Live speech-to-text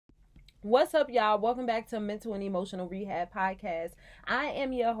What's up, y'all? Welcome back to Mental and Emotional Rehab Podcast. I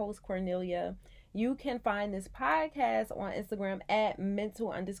am your host, Cornelia. You can find this podcast on Instagram at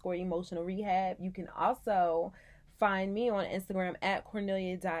mental underscore emotional rehab. You can also find me on Instagram at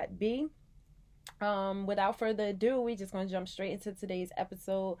cornelia.b. Without further ado, we just gonna jump straight into today's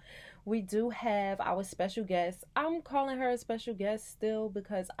episode. We do have our special guest. I'm calling her a special guest still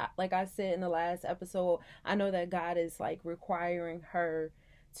because, like I said in the last episode, I know that God is like requiring her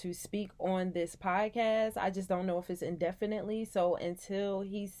to speak on this podcast. I just don't know if it's indefinitely. So until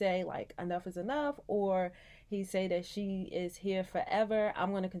he say like enough is enough, or he say that she is here forever,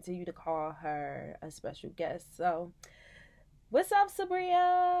 I'm gonna continue to call her a special guest. So what's up,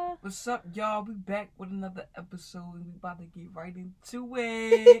 Sabria? What's up, y'all? We back with another episode and we about to get right into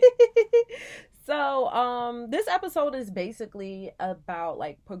it. So, this episode is basically about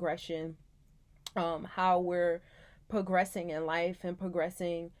like progression, how we're progressing in life and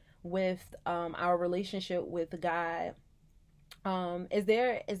progressing with our relationship with God. Is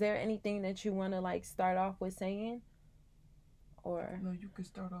there anything that you want to like start off with saying, or No, you can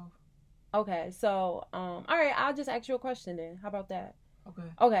start off. okay? So, all right, I'll just ask you a question then. How about that? Okay.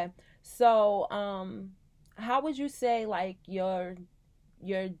 Okay. So, how would you say like your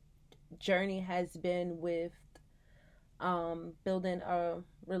journey has been with building a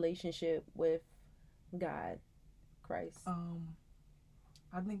relationship with God, Christ?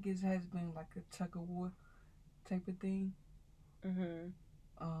 I think it has been like a tug of war type of thing. Mhm.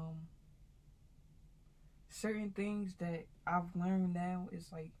 Um, Certain things that I've learned now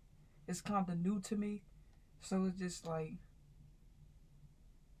is like it's kind of new to me, so it's just like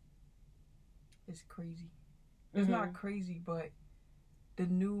it's crazy. It's not crazy, but the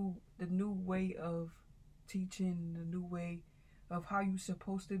new way of teaching, the new way of how you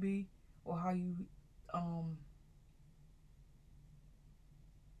supposed to be, or how you um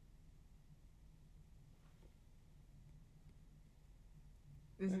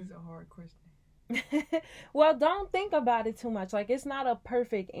this is a hard question. Well, don't think about it too much. Like it's not a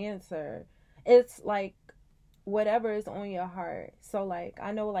perfect answer. It's like whatever is on your heart. So like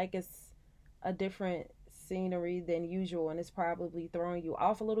I know like it's a different scenery than usual and it's probably throwing you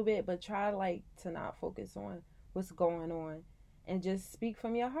off a little bit, but try like to not focus on what's going on and just speak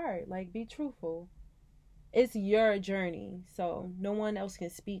from your heart. Like be truthful. It's your journey. So no one else can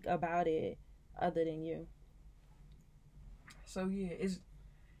speak about it other than you. So yeah, it's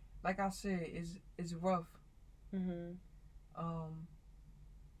like I said, it's rough. Mhm. Um,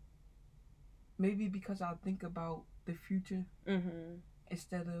 Maybe because I think about the future Mhm.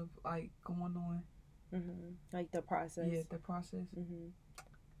 instead of like going on. Like the process. Yeah, the process. Mhm.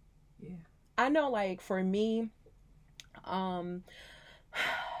 Yeah. I know like for me, um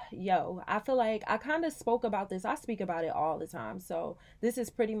yo, I feel like I kind of spoke about this. I speak about it all the time. So, this is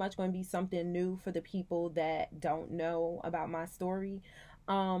pretty much going to be something new for the people that don't know about my story.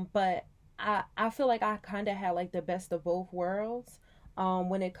 But I feel like I kind of had like the best of both worlds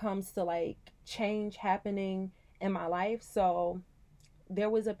when it comes to like change happening in my life. So, there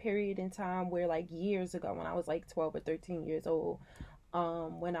was a period in time where like years ago when I was like 12 or 13 years old,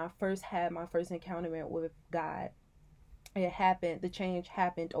 when I first had my first encounter with God, the change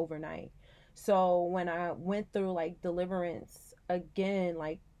happened overnight. So when I went through like deliverance again,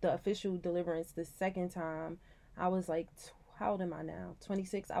 like the official deliverance the second time, I was like how old am I now?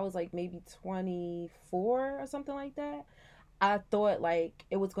 26. I was like maybe 24 or something like that. I thought like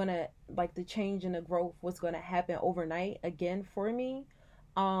it was going to like the change and the growth was going to happen overnight again for me.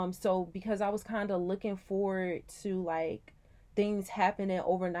 So because I was kind of looking forward to like things happening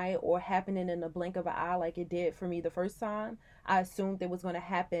overnight or happening in the blink of an eye like it did for me the first time, I assumed it was going to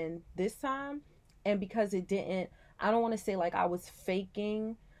happen this time. And because it didn't, I don't want to say like I was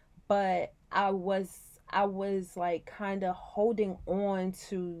faking, but I was like kind of holding on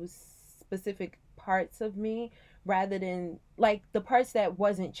to specific parts of me rather than like the parts that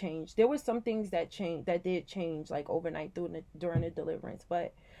wasn't changed. There were some things that changed, that did change like overnight during the deliverance,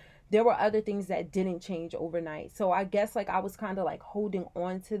 but there were other things that didn't change overnight. So I guess like I was kind of like holding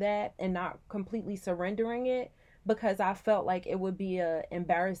on to that and not completely surrendering it because I felt like it would be a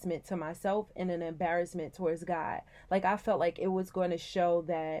embarrassment to myself and an embarrassment towards God. Like I felt like it was going to show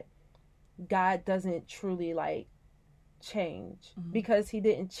that God doesn't truly like change because he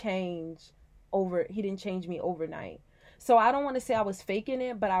didn't change me overnight. So I don't want to say I was faking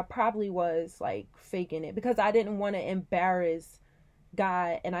it, but I probably was like faking it because I didn't want to embarrass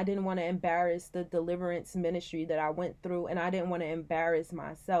God and I didn't want to embarrass the deliverance ministry that I went through, and I didn't want to embarrass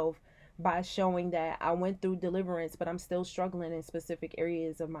myself by showing that I went through deliverance but I'm still struggling in specific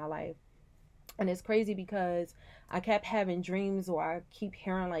areas of my life. And it's crazy because I kept having dreams, or I keep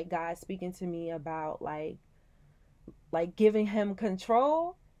hearing like God speaking to me about like giving him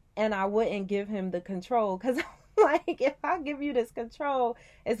control, and I wouldn't give him the control because like, if I give you this control,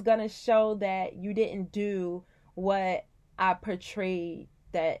 it's gonna show that you didn't do what I portrayed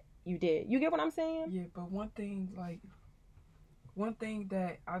that you did. You get what I'm saying? Yeah, but one thing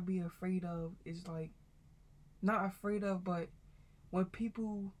that I'd be afraid of is like, not afraid of, but when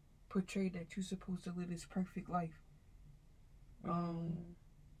people portray that you're supposed to live this perfect life.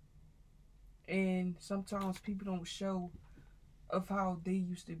 And sometimes people don't show of how they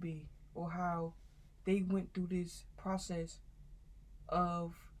used to be, or how they went through this process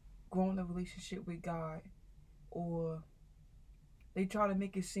of growing a relationship with God, or they try to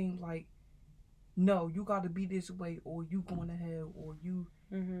make it seem like, no, you got to be this way, or you going to hell, or you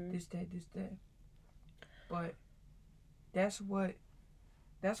this that. But that's what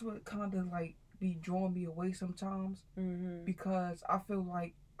kind of like be drawing me away sometimes, because I feel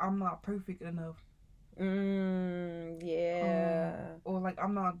like I'm not perfect enough. Yeah. Or like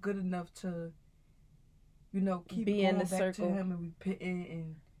I'm not good enough to, keep be going in the back circle to him and repenting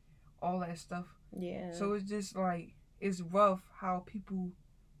and all that stuff. Yeah. So it's just like, it's rough how people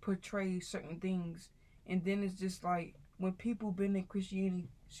portray certain things, and then it's just like, when people been in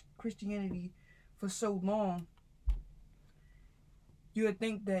Christianity for so long, you would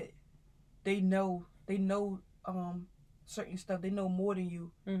think that they know certain stuff. They know more than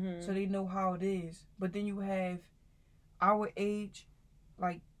you, so they know how it is. But then you have our age,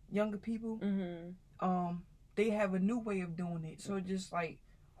 like younger people, they have a new way of doing it. So it's just like,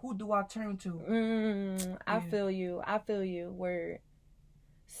 who do I turn to? I feel you. Word.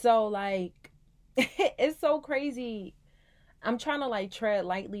 So like, it's so crazy. I'm trying to like tread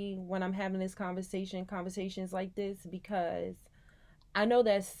lightly when I'm having this conversations like this, because I know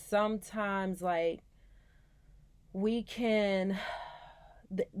that sometimes like we can,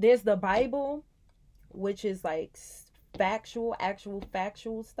 there's the Bible, which is like actual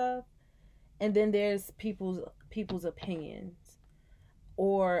factual stuff, and then there's people's opinions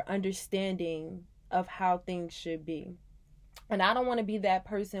or understanding of how things should be. And I don't want to be that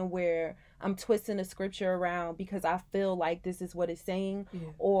person where I'm twisting the scripture around because I feel like this is what it's saying. Yeah.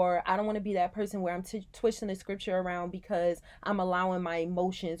 Or I don't want to be that person where I'm twisting the scripture around because I'm allowing my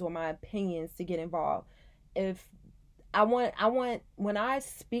emotions or my opinions to get involved. If I want, when I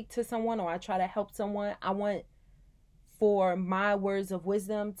speak to someone or I try to help someone, I want for my words of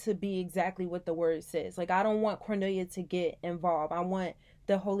wisdom to be exactly what the word says. Like, I don't want Cornelia to get involved. I want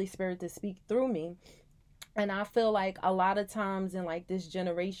the Holy Spirit to speak through me. And I feel like a lot of times in like this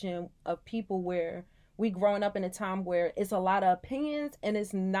generation of people where we growing up in a time where it's a lot of opinions and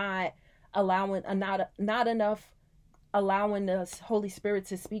it's not allowing, not enough allowing the Holy Spirit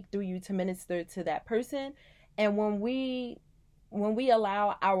to speak through you to minister to that person. And when we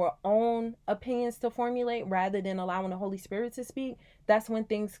allow our own opinions to formulate rather than allowing the Holy Spirit to speak, that's when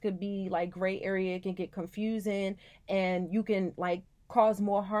things could be like gray area, it can get confusing, and you can like cause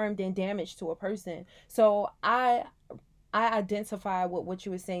more harm than damage to a person. So I identify with what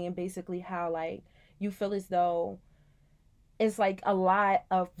you were saying, basically how like you feel as though it's like a lot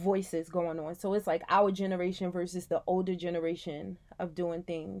of voices going on. So it's like our generation versus the older generation of doing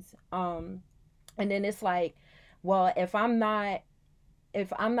things. And then it's like, well, if I'm not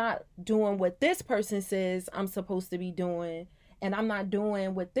doing what this person says I'm supposed to be doing, and I'm not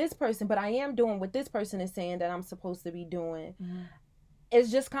doing what this person, but I am doing what this person is saying that I'm supposed to be doing. It's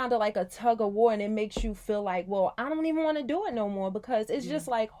just kind of like a tug of war, and it makes you feel like, well, I don't even want to do it no more, because it's just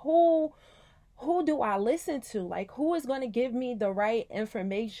like, who do I listen to? Like, who is going to give me the right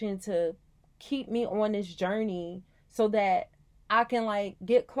information to keep me on this journey so that I can like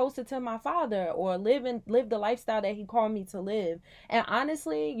get closer to my Father or live the lifestyle that he called me to live. And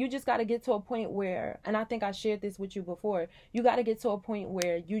honestly, you just got to get to a point where, and I think I shared this with you before, you got to get to a point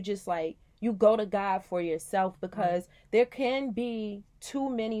where you just like, you go to God for yourself, because there can be too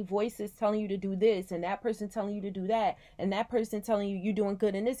many voices telling you to do this, and that person telling you to do that, and that person telling you you're doing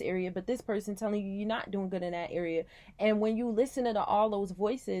good in this area, but this person telling you you're not doing good in that area. And when you listen to all those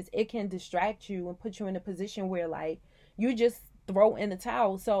voices, it can distract you and put you in a position where like you just throw in the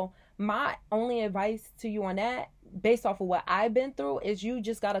towel. So my only advice to you on that, based off of what I've been through, is you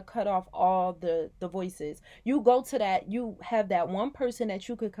just got to cut off all the voices. You go to that, you have that one person that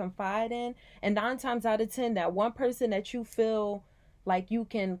you could confide in, and 9 times out of 10, that one person that you feel like you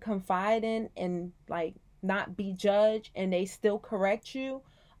can confide in and like not be judged, and they still correct you,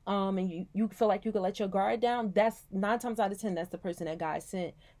 and you feel like you could let your guard down, that's 9 times out of 10, that's the person that God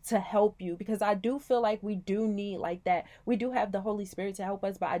sent to help you. Because I do feel like we do need like that. We do have the Holy Spirit to help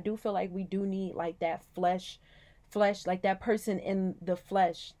us, but I do feel like we do need like that flesh, like that person in the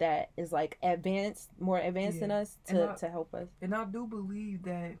flesh that is like more advanced than us to help us. And I do believe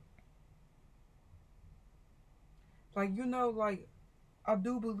that, like, you know, like, I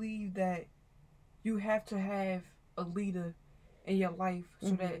do believe that you have to have a leader in your life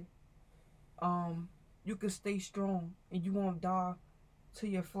so that you can stay strong and you won't die to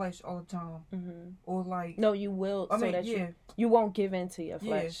your flesh all the time. Or like, no, you will. You won't give in to your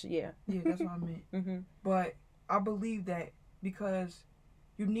flesh. Yeah, that's what I meant. But I believe that because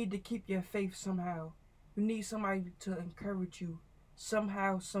you need to keep your faith somehow. You need somebody to encourage you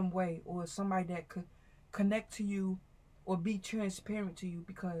somehow, some way, or somebody that could connect to you or be transparent to you,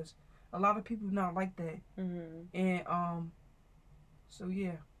 because a lot of people not like that. And so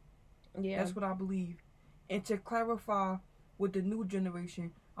yeah, that's what I believe. And to clarify with the new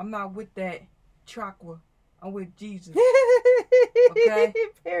generation, I'm not with that chakra. I'm with Jesus. Okay?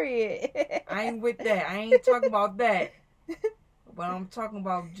 Period. I ain't with that. I ain't talking about that. But I'm talking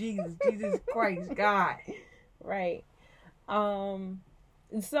about Jesus. Jesus Christ, God. Right.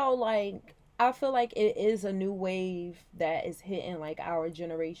 So like, I feel like it is a new wave that is hitting like our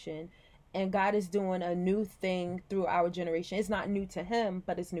generation, and God is doing a new thing through our generation. It's not new to him,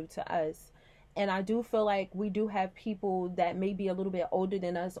 but it's new to us. And I do feel like we do have people that may be a little bit older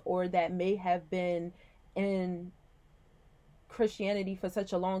than us, or that may have been in Christianity for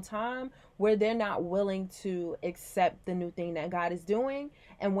such a long time, where they're not willing to accept the new thing that God is doing.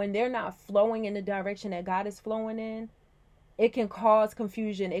 And when they're not flowing in the direction that God is flowing in, it can cause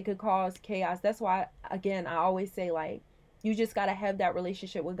confusion. It could cause chaos. That's why, again, I always say, like, you just got to have that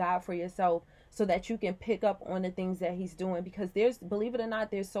relationship with God for yourself so that you can pick up on the things that he's doing. Because believe it or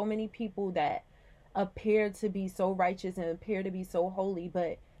not, there's so many people that appear to be so righteous and appear to be so holy,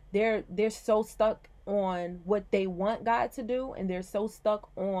 but they're so stuck on what they want God to do, and they're so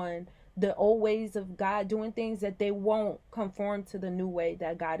stuck on the old ways of God doing things that they won't conform to the new way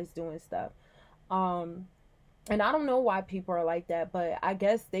that God is doing stuff. And I don't know why people are like that, but I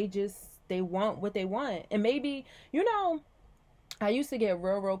guess they want what they want. And maybe, you know, I used to get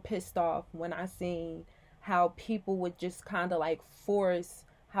real pissed off when I seen how people would just kind of like force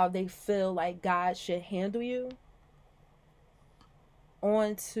how they feel like God should handle you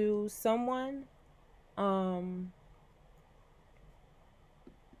onto someone.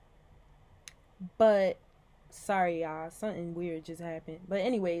 But sorry y'all, something weird just happened. But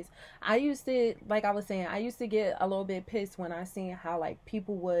anyways, I used to, like I was saying, I used to get a little bit pissed when I seen how like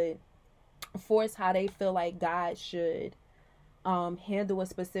people would force how they feel like God should handle a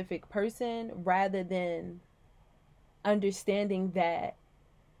specific person, rather than understanding that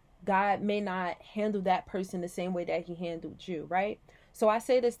God may not handle that person the same way that he handled you, right? So I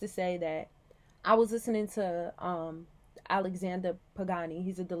say this to say that I was listening to Alexander Pagani.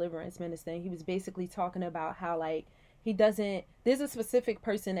 He's a deliverance minister, and he was basically talking about how like there's a specific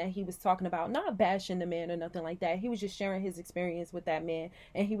person that he was talking about, not bashing the man or nothing like that. He was just sharing his experience with that man,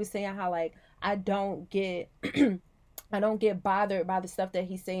 and he was saying how like I don't get bothered by the stuff that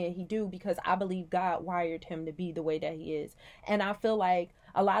he's saying he do, because I believe God wired him to be the way that he is. And I feel like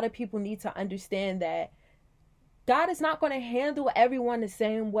a lot of people need to understand that God is not going to handle everyone the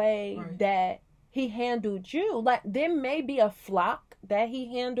same way that he handled you. Like, there may be a flock that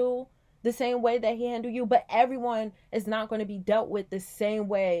he handled the same way that he handled you, but everyone is not going to be dealt with the same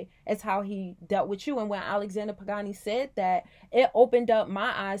way as how he dealt with you. And when Alexander Pagani said that, it opened up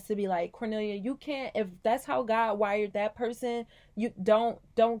my eyes to be like, Cornelia, you can't, if that's how God wired that person, you don't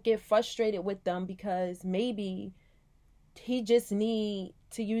get frustrated with them, because maybe he just need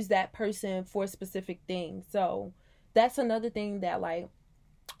to use that person for a specific thing. So that's another thing that like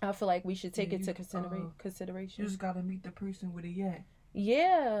I feel like we should take into consideration. You just gotta meet the person with it.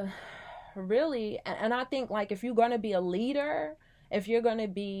 Yeah, really. And I think like if you're gonna be a leader, if you're gonna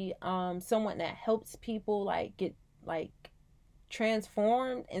be someone that helps people like get like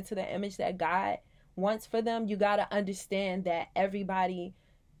transformed into the image that God wants for them, you gotta understand that everybody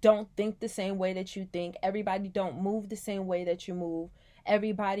don't think the same way that you think. Everybody don't move the same way that you move.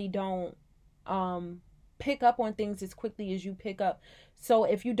 Everybody don't pick up on things as quickly as you pick up. So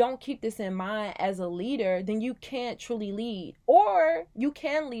if you don't keep this in mind as a leader, then you can't truly lead. Or you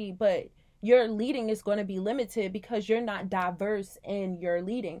can lead, but your leading is going to be limited because you're not diverse in your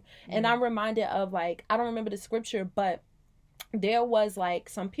leading. And I'm reminded of like, I don't remember the scripture, but there was like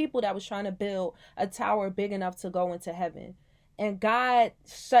some people that was trying to build a tower big enough to go into heaven. And God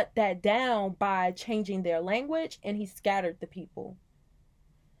shut that down by changing their language, and he scattered the people.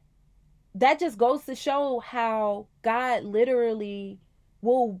 that just goes to show how God literally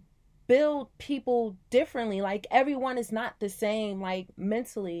will build people differently. Like, everyone is not the same, like,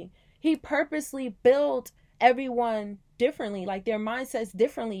 mentally. He purposely built everyone differently, like their mindsets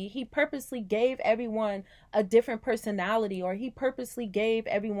differently. He purposely gave everyone a different personality, or he purposely gave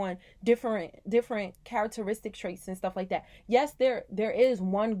everyone different characteristic traits and stuff like that. Yes, there is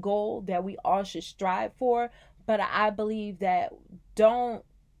one goal that we all should strive for, but I believe that don't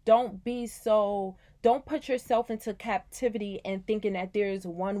put yourself into captivity and thinking that there's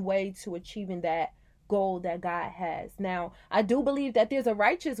one way to achieving that goal that God has. Now, I do believe that there's a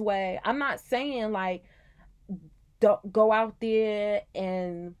righteous way. I'm not saying like don't go out there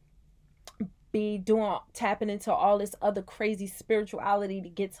and be tapping into all this other crazy spirituality to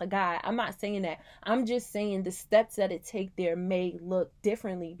get to God. I'm not saying that. I'm just saying the steps that it take there may look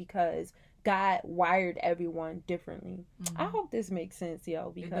differently because God wired everyone differently. I hope this makes sense, yo,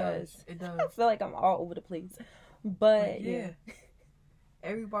 because it does. I feel like I'm all over the place. But yeah.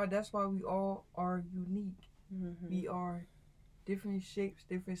 Everybody, that's why we all are unique. We are different shapes,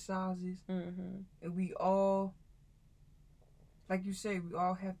 different sizes, and we all, like you say, we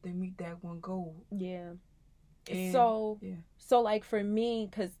all have to meet that one goal. Yeah. And, so like for me,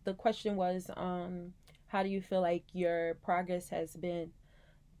 because the question was, how do you feel like your progress has been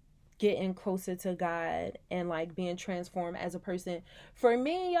getting closer to God and like being transformed as a person? For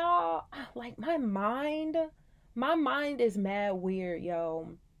me, y'all, like my mind is mad weird,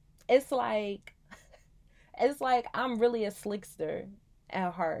 yo. It's like I'm really a slickster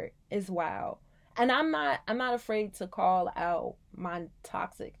at heart. It's wild. And I'm not afraid to call out my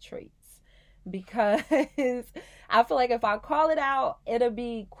toxic traits, because I feel like if I call it out, it'll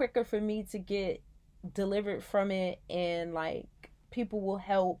be quicker for me to get delivered from it, and like people will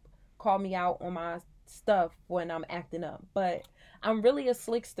help call me out on my stuff when I'm acting up. But I'm really a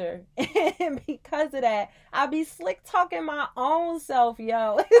slickster, and because of that, I be slick talking my own self,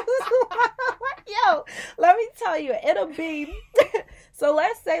 yo. Yo, let me tell you, it'll be so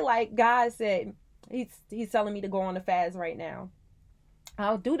let's say like God said he's telling me to go on a fast right now.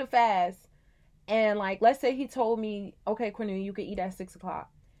 I'll do the fast, and like let's say he told me, okay, Cornelia, you can eat at 6:00,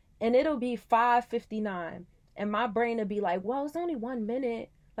 and it'll be 5:59, and my brain will be like, well, it's only 1 minute,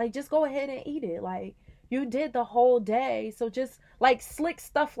 like just go ahead and eat it, like you did the whole day. So just like slick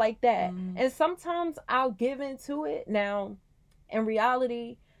stuff like that. And sometimes I'll give into it. Now, in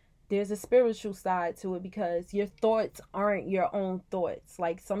reality, there's a spiritual side to it, because your thoughts aren't your own thoughts.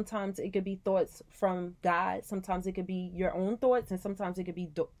 Like sometimes it could be thoughts from God. Sometimes it could be your own thoughts. And sometimes it could be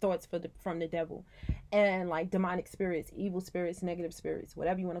thoughts from the devil. And like demonic spirits, evil spirits, negative spirits,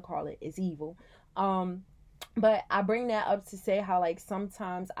 whatever you want to call it, is evil. But I bring that up to say how like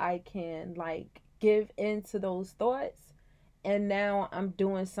sometimes I can like give into those thoughts, and now I'm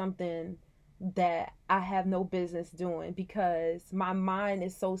doing something that I have no business doing, because my mind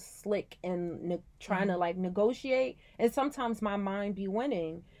is so slick and trying to like negotiate, and sometimes my mind be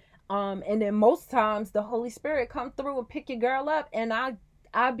winning, and then most times the Holy Spirit come through and pick your girl up, and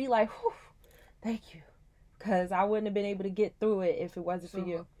I'd be like, whew, thank you, because I wouldn't have been able to get through it if it wasn't for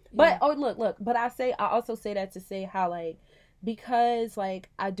you. But look, but I also say that to say how like, because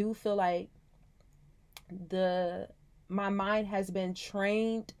like I do feel like my mind has been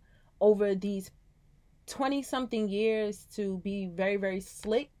trained over these 20 something years to be very, very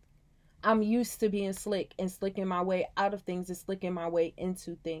slick. I'm used to being slick and slicking my way out of things and slicking my way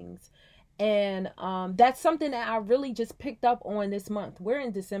into things. And that's something that I really just picked up on this month. We're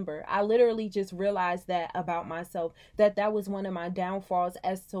in December. I literally just realized that about myself, that was one of my downfalls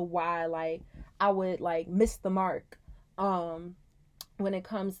as to why like I would like miss the mark when it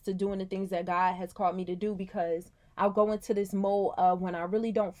comes to doing the things that God has called me to do, because I'll go into this mode of when I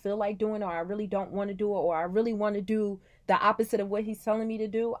really don't feel like doing, or I really don't want to do it, or I really want to do the opposite of what he's telling me to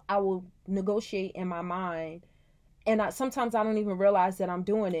do. I will negotiate in my mind, and sometimes I don't even realize that I'm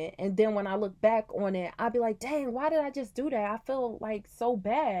doing it. And then when I look back on it, I'll be like, dang, why did I just do that? I feel like so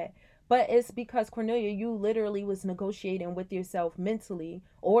bad. But it's because, Cornelia, you literally was negotiating with yourself mentally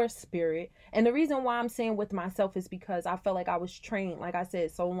or spirit. And the reason why I'm saying with myself is because I felt like I was trained, like I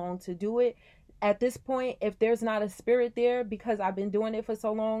said, so long to do it. At this point, if there's not a spirit there, because I've been doing it for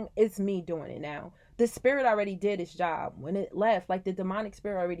so long, it's me doing it now. The spirit already did its job. When it left, like the demonic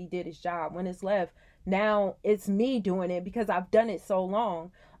spirit already did its job. When it's left, now it's me doing it because I've done it so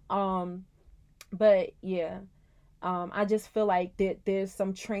long. But yeah. I just feel like there's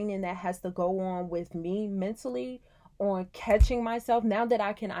some training that has to go on with me mentally on catching myself, now that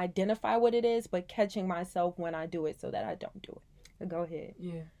I can identify what it is, but catching myself when I do it so that I don't do it. So go ahead.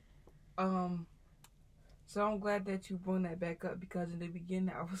 Yeah. So I'm glad that you brought that back up, because in the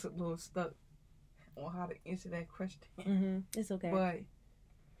beginning I was a little stuck on how to answer that question. Mm-hmm. It's okay. But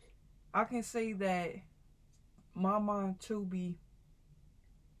I can say that my mind too be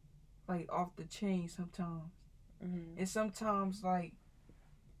like off the chain sometimes. Mm-hmm. And sometimes like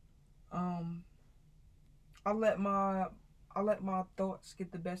I let my thoughts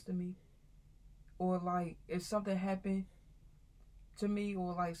get the best of me. Or like if something happened to me,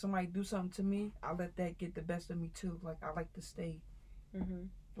 or like somebody do something to me, I let that get the best of me too. Like I like to stay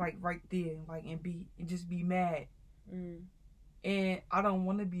like right there, like and just be mad. And I don't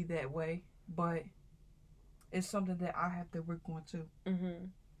want to be that way, but it's something that I have to work on too.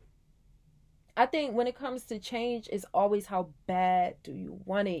 I think when it comes to change, it's always how bad do you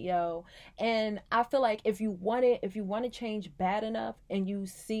want it, yo. And I feel like if you want to change bad enough, and you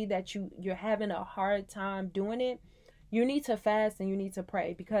see that you're having a hard time doing it, you need to fast and you need to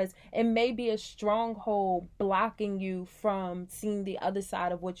pray, because it may be a stronghold blocking you from seeing the other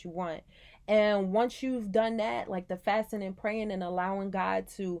side of what you want. And once you've done that, like the fasting and praying and allowing God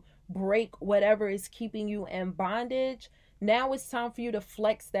to break whatever is keeping you in bondage, now it's time for you to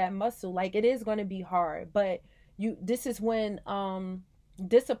flex that muscle. Like it is going to be hard, but this is when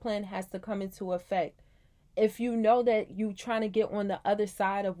discipline has to come into effect. If you know that you're trying to get on the other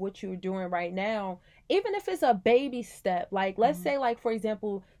side of what you're doing right now, even if it's a baby step, like let's say, like for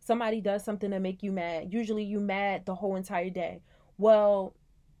example, somebody does something to make you mad. Usually you mad the whole entire day. Well,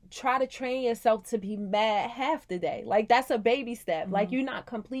 try to train yourself to be mad half the day. Like that's a baby step. Like you're not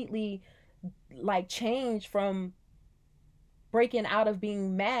completely like changed from breaking out of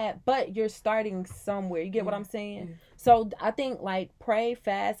being mad, but you're starting somewhere. You get what I'm saying? So I think like pray,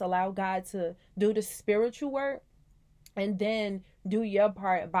 fast, allow God to do the spiritual work, and then do your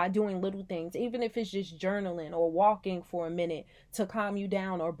part by doing little things, even if it's just journaling or walking for a minute to calm you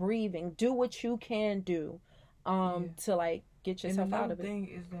down, or breathing. Do what you can do to like get yourself out of it. And another thing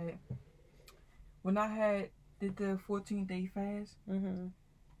is that when I did the 14-day fast,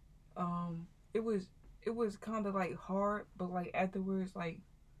 it was kind of like hard, but like afterwards, like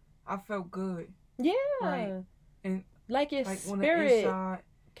I felt good. Yeah. And like your spirit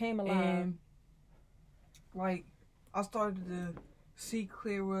came alive. And like I started to see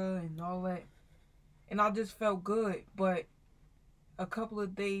clearer and all that. And I just felt good. But a couple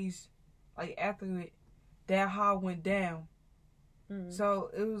of days like after it, that high went down. So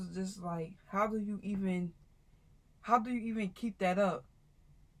it was just like, how do you even keep that up?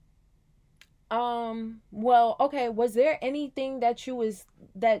 Well, okay, was there anything that you was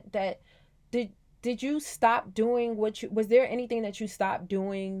did you stop doing was there anything that you stopped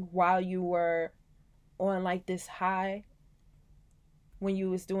doing while you were on like this high when you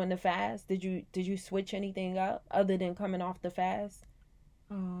was doing the fast? Did you switch anything up other than coming off the fast?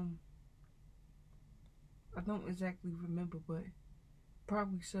 I don't exactly remember, but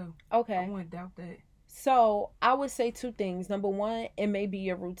probably so. Okay. I wouldn't doubt that. So I would say two things. Number one, it may be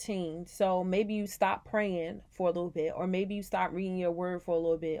your routine. So maybe you stop praying for a little bit, or maybe you stop reading your word for a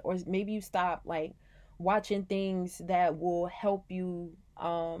little bit, or maybe you stop like watching things that will help you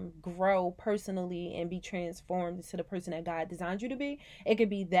grow personally and be transformed into the person that God designed you to be. It could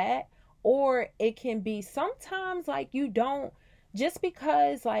be that, or it can be sometimes like you don't, just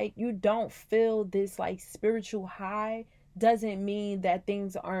because like you don't feel this like spiritual high doesn't mean that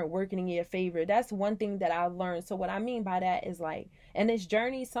things aren't working in your favor. That's one thing that I've learned. So what I mean by that is like in this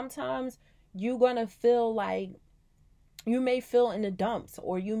journey, sometimes you're gonna feel like you may feel in the dumps,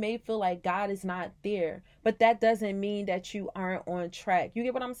 or you may feel like God is not there, but that doesn't mean that you aren't on track. You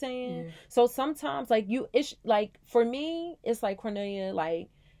get what I'm saying? Yeah. So sometimes like it's like, for me, it's like, Cornelia, like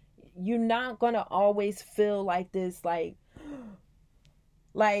you're not gonna always feel like this like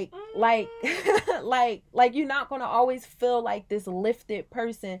you're not gonna always feel like this lifted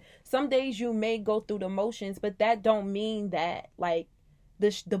person. Some days you may go through the motions, but that don't mean that like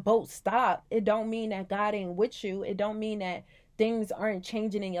the boat stopped. It don't mean that God ain't with you. It don't mean that things aren't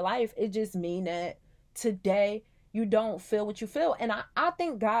changing in your life. It just mean that today you don't feel what you feel. And I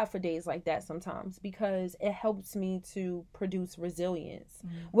thank God for days like that sometimes, because it helps me to produce resilience,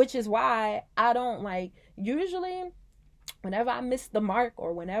 which is why I don't like, usually whenever I miss the mark,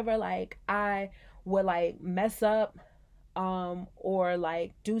 or whenever like I would like mess up or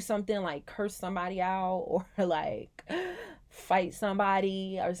like do something like curse somebody out, or like fight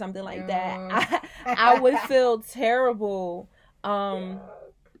somebody or something like that, I would feel terrible. I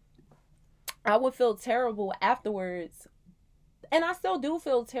would feel terrible afterwards, and I still do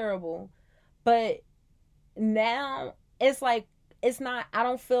feel terrible, but now it's like it's not, I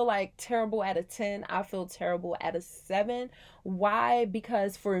don't feel like terrible at a 10. I feel terrible at a 7. Why?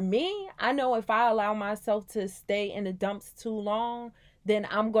 Because for me, I know if I allow myself to stay in the dumps too long, then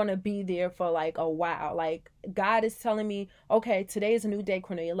I'm going to be there for like a while. Like God is telling me, okay, today is a new day,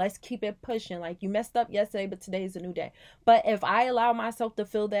 Cornelia. Let's keep it pushing. Like you messed up yesterday, but today is a new day. But if I allow myself to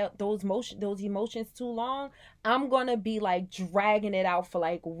feel those emotions too long, I'm going to be like dragging it out for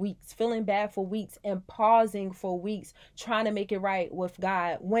like weeks, feeling bad for weeks and pausing for weeks, trying to make it right with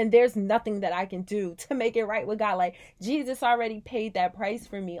God when there's nothing that I can do to make it right with God. Like Jesus already paid that price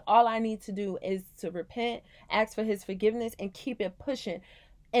for me. All I need to do is to repent, ask for his forgiveness, and keep it pushing.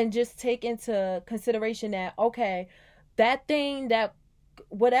 And just take into consideration that, okay, that thing, that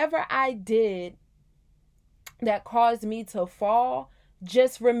whatever I did that caused me to fall,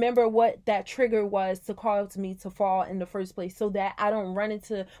 just remember what that trigger was to cause me to fall in the first place, so that I don't run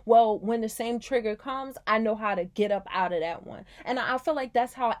into, well, when the same trigger comes, I know how to get up out of that one. And I feel like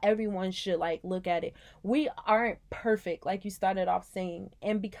that's how everyone should like look at it. We aren't perfect, like you started off saying.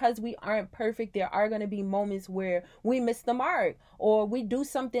 And because we aren't perfect, there are going to be moments where we miss the mark, or we do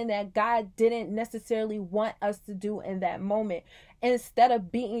something that God didn't necessarily want us to do in that moment. Instead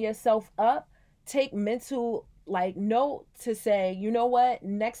of beating yourself up, take mental like note to say, you know what,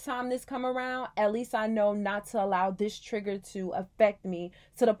 next time this come around, at least I know not to allow this trigger to affect me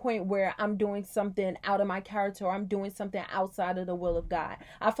to the point where I'm doing something out of my character, or I'm doing something outside of the will of God.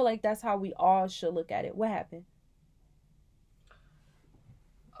 I feel like that's how we all should look at it. What happened?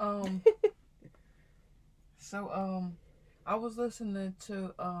 I was listening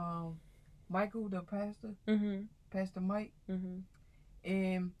to Michael the pastor, Pastor Mike,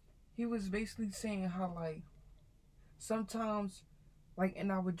 and he was basically saying how like sometimes, like in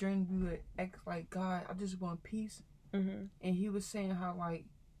our dream, we would act like, God, I just want peace. And he was saying how like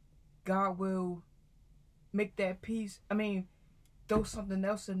God will make that peace. I mean, throw something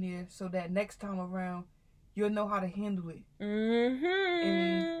else in there so that next time around, you'll know how to handle it. And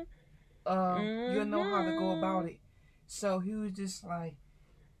you'll know how to go about it. So he was just like,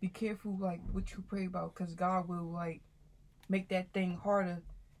 be careful like what you pray about, because God will like make that thing harder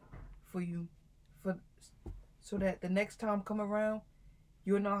for you, so that the next time come around,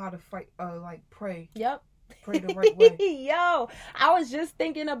 you'll know how to fight, like pray. Yep. Pray the right way. Yo, I was just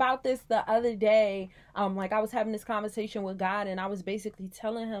thinking about this the other day. Like I was having this conversation with God, and I was basically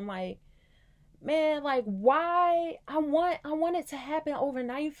telling him like, man, like why I want it to happen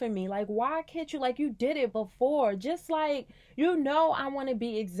overnight for me. Like why can't you, like you did it before? Just like, you know, I want to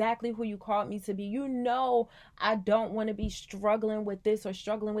be exactly who you called me to be. You know, I don't want to be struggling with this or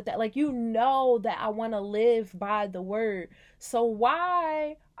struggling with that. Like, you know that I want to live by the word. So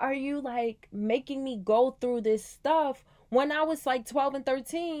why are you like making me go through this stuff? When I was like 12 and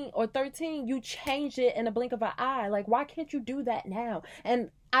 13 or 13, you changed it in a blink of an eye. Like, why can't you do that now? And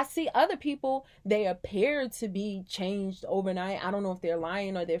I see other people, they appear to be changed overnight. I don't know if they're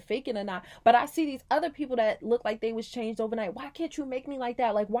lying or they're faking or not, but I see these other people that look like they was changed overnight. Why can't you make me like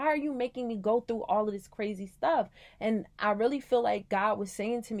that? Like, why are you making me go through all of this crazy stuff? And I really feel like God was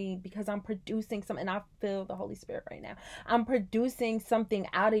saying to me, because I'm producing something, and I feel the Holy Spirit right now. I'm producing something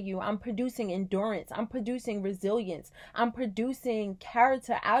out of you. I'm producing endurance. I'm producing resilience. I'm producing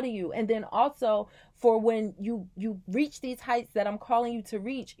character out of you. And then also, for when you reach these heights that I'm calling you to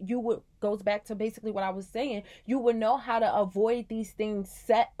reach, goes back to basically what I was saying, you would know how to avoid these things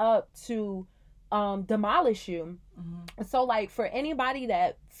set up to demolish you. So like, for anybody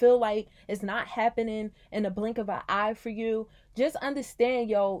that feel like it's not happening in a blink of an eye for you, just understand,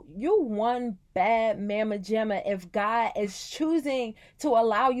 yo, you one bad mamma jamma if God is choosing to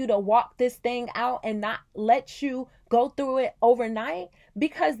allow you to walk this thing out and not let you go through it overnight,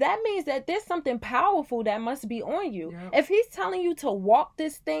 because that means that there's something powerful that must be on you. Yep. If he's telling you to walk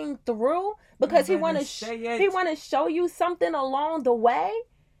this thing through because he want to show you something along the way,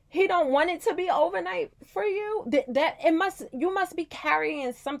 he don't want it to be overnight for you. You must be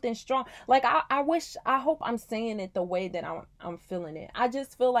carrying something strong. Like I hope I'm saying it the way that I'm feeling it. I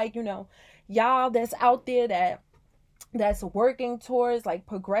just feel like, you know, y'all that's out there that's working towards, like,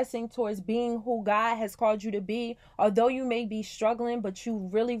 progressing towards being who God has called you to be, although you may be struggling, but you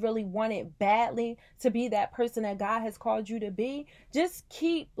really, really want it badly to be that person that God has called you to be, just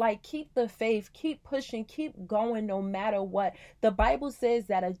keep the faith, keep pushing, keep going no matter what. The Bible says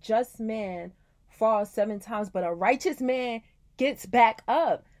that a just man falls 7 times, but a righteous man gets back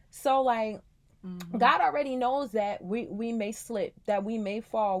up. So, like, God already knows that we may slip, that we may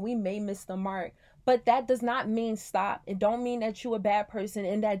fall, we may miss the mark. But that does not mean stop. It don't mean that you're a bad person.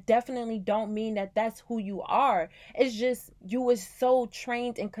 And that definitely don't mean that that's who you are. It's just you was so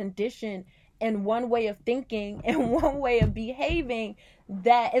trained and conditioned in one way of thinking and one way of behaving,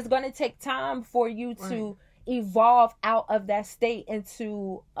 that it's going to take time for you to evolve out of that state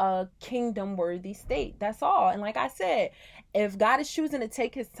into a kingdom worthy state. That's all. And like I said, if God is choosing to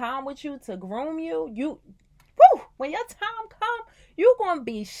take his time with you to groom you, when your time comes, you're going to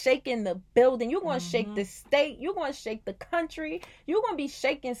be shaking the building. You're going to shake the state. You're going to shake the country. You're going to be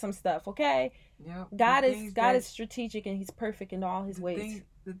shaking some stuff, okay? Yep. God is strategic, and he's perfect in all his ways.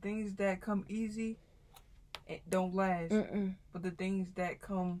 The things that come easy don't last. But the things that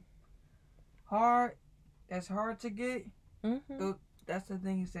come hard, that's hard to get, that's the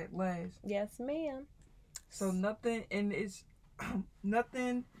things that last. Yes, ma'am. So nothing in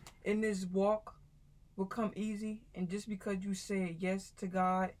this walk will come easy, and just because you say yes to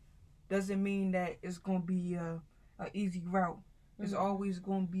God doesn't mean that it's going to be a easy route. There's always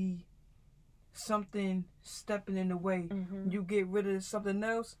going to be something stepping in the way. You get rid of something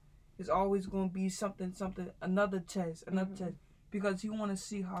else, there's always going to be something, another test, because he want to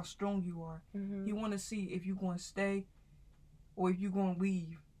see how strong you are. He want to see if you're going to stay or if you're going to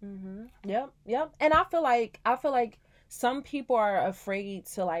leave. Yep. And I feel like some people are afraid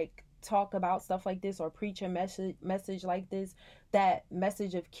to like talk about stuff like this or preach a message like this, that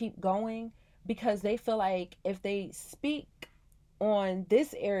message of keep going, because they feel like if they speak on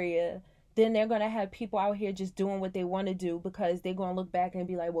this area, then they're going to have people out here just doing what they want to do, because they're going to look back and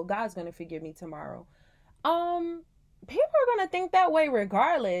be like, well, God's going to forgive me tomorrow. People are going to think that way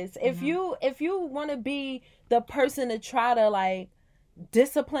regardless. If you want to be the person to try to like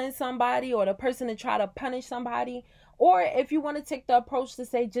discipline somebody, or the person to try to punish somebody, or if you want to take the approach to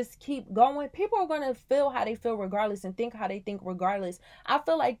say just keep going, people are going to feel how they feel regardless and think how they think regardless. I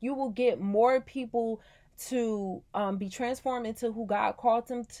feel like you will get more people to be transformed into who God called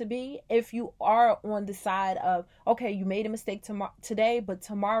them to be if you are on the side of, okay, you made a mistake today, but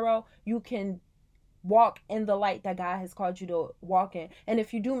tomorrow you can walk in the light that God has called you to walk in. And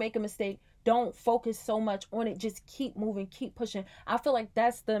if you do make a mistake, don't focus so much on it. Just keep moving, keep pushing. I feel like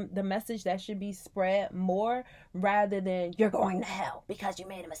that's the message that should be spread more, rather than you're going to hell because you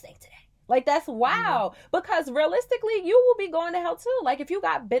made a mistake today. Like, that's wow. Because realistically, you will be going to hell too. Like, if you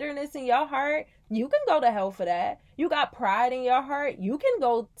got bitterness in your heart, you can go to hell for that. You got pride in your heart, you can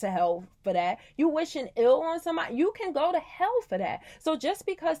go to hell for that. You wishing ill on somebody, you can go to hell for that. So just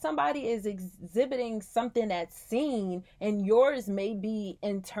because somebody is exhibiting something that's seen and yours may be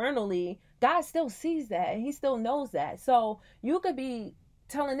internally, God still sees that and he still knows that. So you could be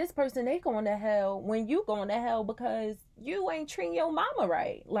telling this person they going to hell when you going to hell because you ain't treating your mama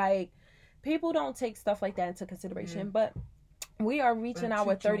right. Like, people don't take stuff like that into consideration. But we are reaching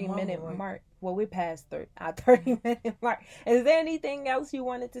our 30-minute mark. Well, we're past our 30-minute mark. Is there anything else you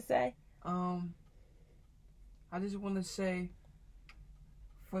wanted to say? I just want to say,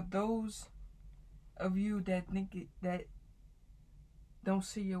 for those of you that think that don't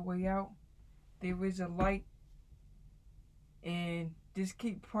see your way out, there is a light, and just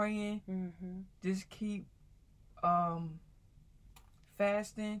keep praying. Just keep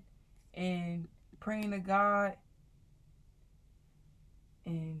fasting and praying to God,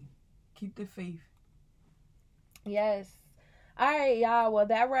 and keep the faith. Yes. All right, y'all. Well,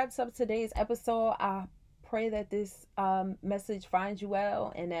 that wraps up today's episode. I pray that this message finds you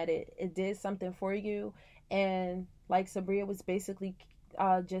well, and that it did something for you. And like Sabria was basically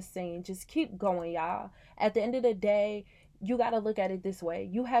just saying, just keep going, y'all. At the end of the day, you got to look at it this way.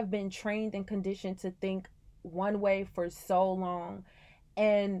 You have been trained and conditioned to think one way for so long,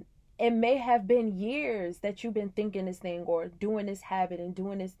 and it may have been years that you've been thinking this thing or doing this habit and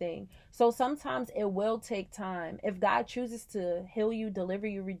doing this thing. So sometimes it will take time. If God chooses to heal you, deliver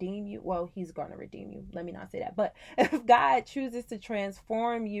you, redeem you, well, he's going to redeem you. Let me not say that. But if God chooses to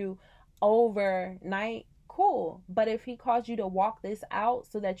transform you overnight, cool. But if he calls you to walk this out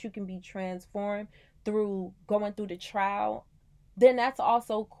so that you can be transformed through going through the trial, then that's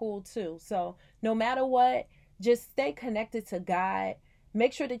also cool too. So no matter what, just stay connected to God.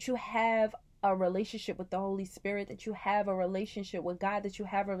 Make sure that you have a relationship with the Holy Spirit, that you have a relationship with God, that you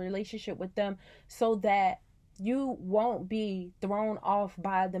have a relationship with them, so that you won't be thrown off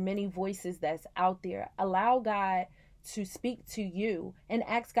by the many voices that's out there. Allow God to speak to you and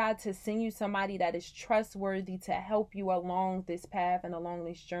ask God to send you somebody that is trustworthy to help you along this path and along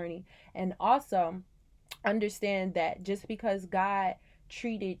this journey. And also understand that just because God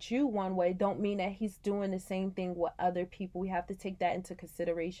treated you one way don't mean that he's doing the same thing with other people. We have to take that into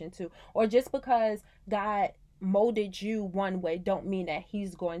consideration too. Or just because God molded you one way don't mean that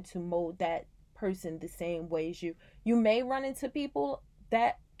he's going to mold that person the same way as you. You may run into people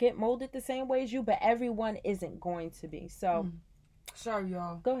that get molded the same way as you, but everyone isn't going to be. So sorry,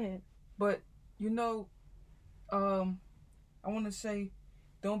 y'all. Go ahead. But I want to say,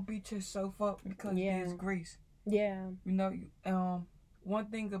 don't beat yourself up because there's grace. Yeah. One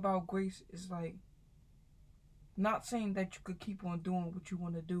thing about grace is like, not saying that you could keep on doing what you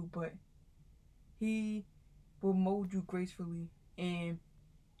want to do, but he will mold you gracefully. And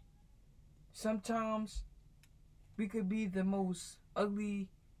sometimes we could be the most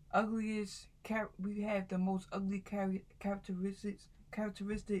ugliest. We have the most ugly characteristics,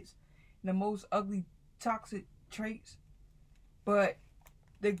 the most ugly toxic traits. But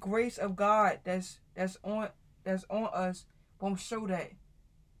the grace of God that's on us won't show that.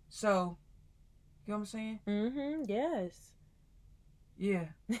 So, you know what I'm saying? Mm-hmm. Yes. Yeah.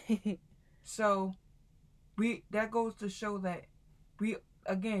 So, that goes to show that we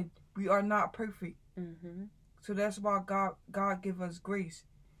are not perfect. Mm-hmm. So that's why God give us grace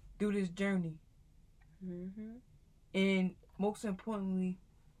through this journey. Mm-hmm. And most importantly,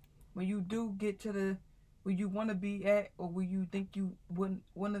 when you do get to where you want to be at, or where you think you wouldn't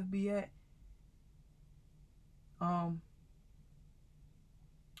want to be at,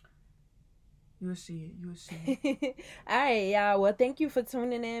 you'll see it. All right, y'all. Well, thank you for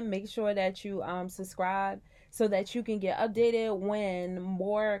tuning in. Make sure that you subscribe so that you can get updated when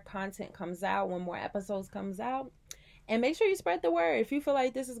more content comes out, when more episodes comes out. And make sure you spread the word. If you feel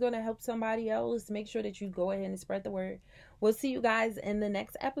like this is going to help somebody else, make sure that you go ahead and spread the word. We'll see you guys in the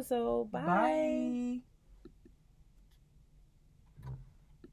next episode. Bye. Bye.